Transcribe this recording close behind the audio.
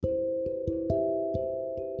Hello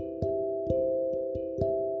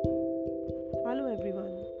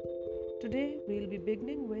everyone. Today we'll be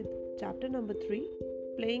beginning with chapter number 3,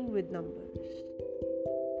 Playing with Numbers.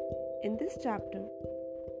 In this chapter,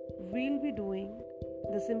 we'll be doing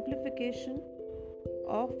the simplification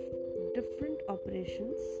of different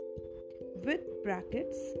operations with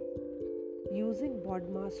brackets using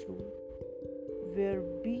BODMAS rule, where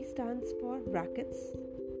B stands for brackets,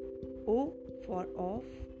 O for off,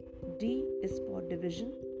 D is for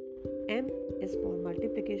division, M is for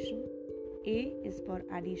multiplication, A is for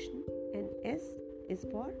addition, and S is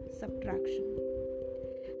for subtraction.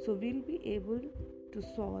 So we'll be able to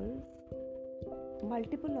solve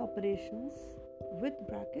multiple operations with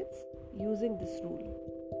brackets using this rule.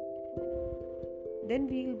 Then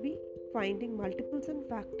we'll be finding multiples and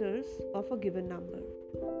factors of a given number.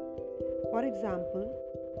 For example,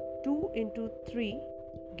 2 into 3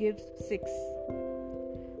 gives 6.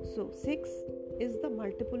 So 6 is the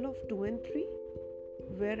multiple of 2 and 3,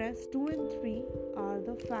 whereas 2 and 3 are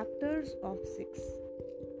the factors of 6.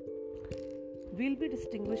 We'll be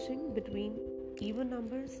distinguishing between even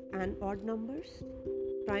numbers and odd numbers,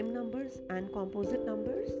 prime numbers and composite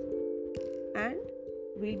numbers, and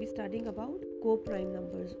we'll be studying about co-prime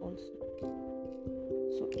numbers also.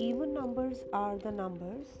 So even numbers are the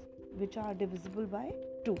numbers which are divisible by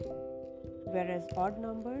 2, whereas odd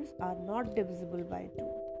numbers are not divisible by 2.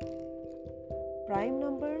 Prime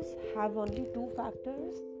numbers have only 2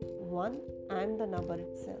 factors, 1 and the number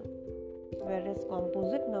itself, whereas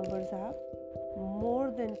composite numbers have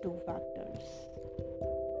more than 2 factors.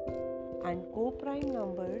 And co-prime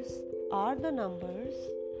numbers are the numbers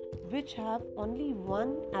which have only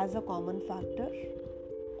 1 as a common factor,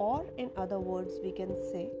 or in other words we can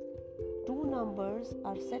say 2 numbers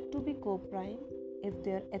are said to be co-prime if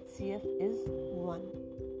their HCF is 1.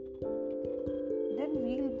 Then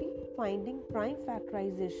we'll be finding prime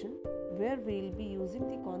factorization, where we'll be using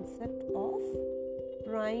the concept of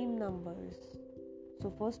prime numbers.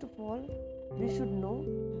 So first of all, we should know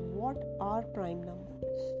what are prime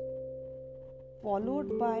numbers,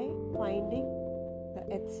 followed by finding the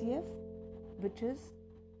HCF, which is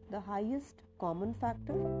the highest common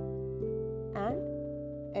factor, and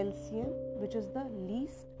LCM, which is the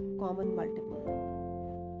least common multiple.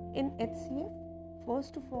 In HCF,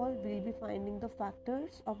 first of all, we'll be finding the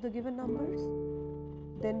factors of the given numbers,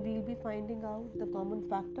 then we'll be finding out the common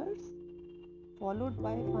factors, followed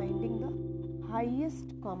by finding the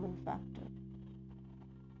highest common factor.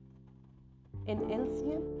 In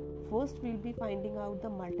LCM, first we'll be finding out the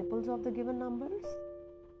multiples of the given numbers,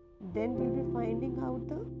 then we'll be finding out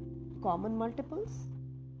the common multiples,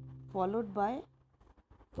 followed by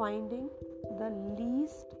finding the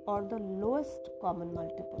least or the lowest common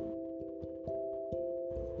multiple.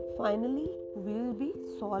 Finally, we will be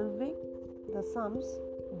solving the sums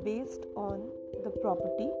based on the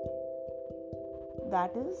property,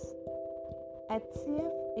 that is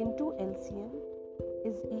HCF into LCM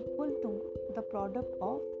is equal to the product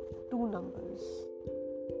of 2 numbers.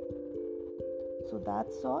 So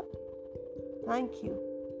that's all. Thank you.